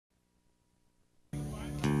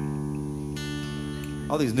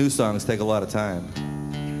All these new songs take a lot of time.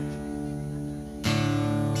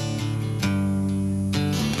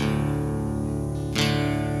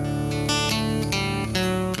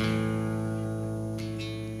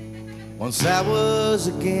 Once I was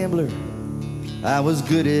a gambler, I was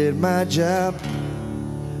good at my job,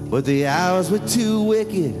 but the hours were too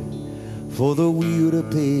wicked for the wheel to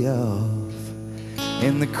pay off.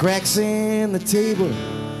 And the cracks in the table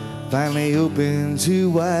finally opened too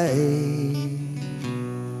wide.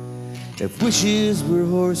 If wishes were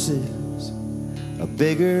horses, a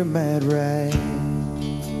beggar might ride.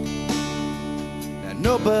 Now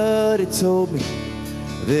nobody told me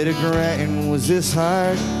that a grind was this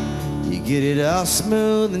hard. You get it all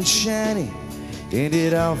smooth and shiny, and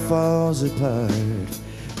it all falls apart.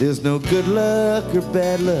 There's no good luck or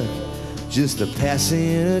bad luck, just a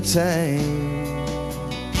passing of time.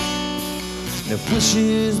 And if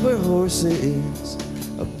wishes were horses,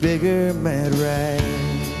 a beggar might ride.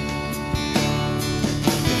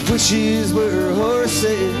 Wishes were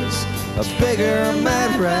horses, a beggar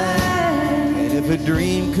might ride. And if a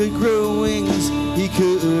dream could grow wings, he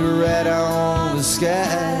could ride on the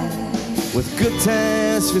sky. With good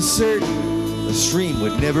times for certain, the stream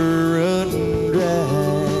would never run dry.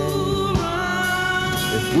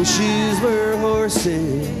 If wishes were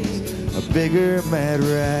horses, a beggar might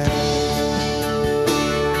ride.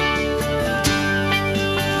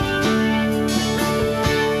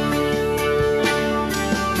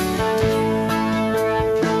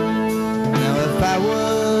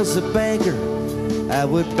 A banker, I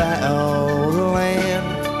would buy all the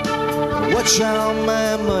land, watch all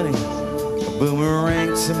my money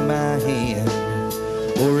boomerang to my hand.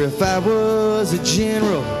 Or if I was a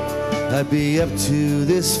general, I'd be up to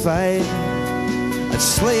this fight. I'd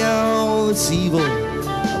slay all this evil,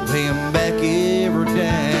 I'd pay him back every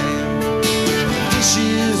dime.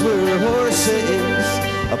 Wishes were horses,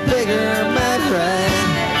 a beggar might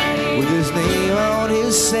ride, with his name on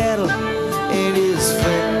his saddle and his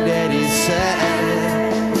friend at his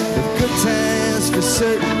side. With good times for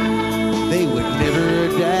certain, they would never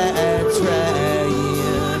die trying.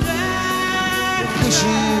 If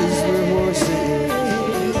wishes were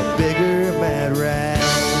horses, a beggar might ride.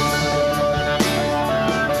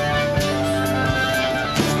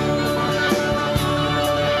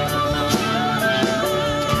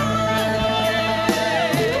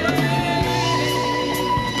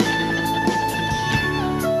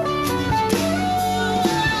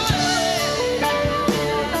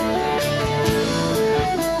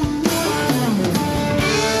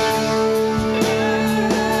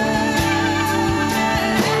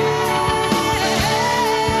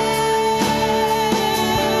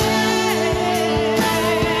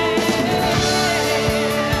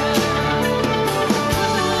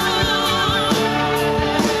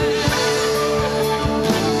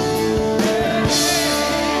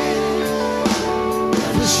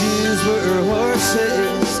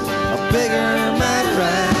 A beggar might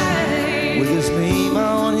ride, with his name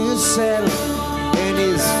on his saddle and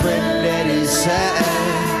his friend at his side.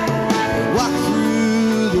 And walk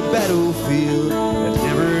through the battlefield and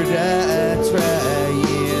never die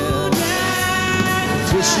trying.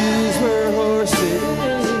 If wishes were horses,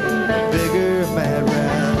 a beggar might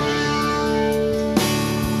ride.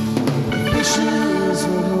 If wishes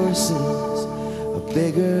were horses, a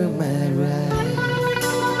beggar might ride.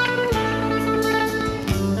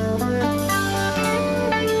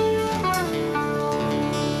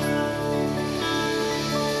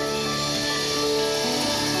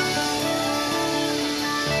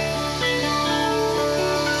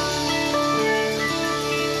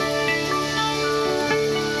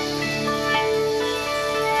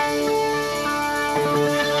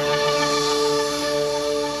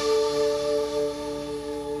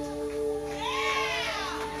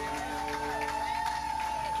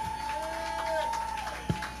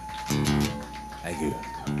 Thank you.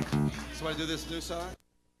 So I do this new song?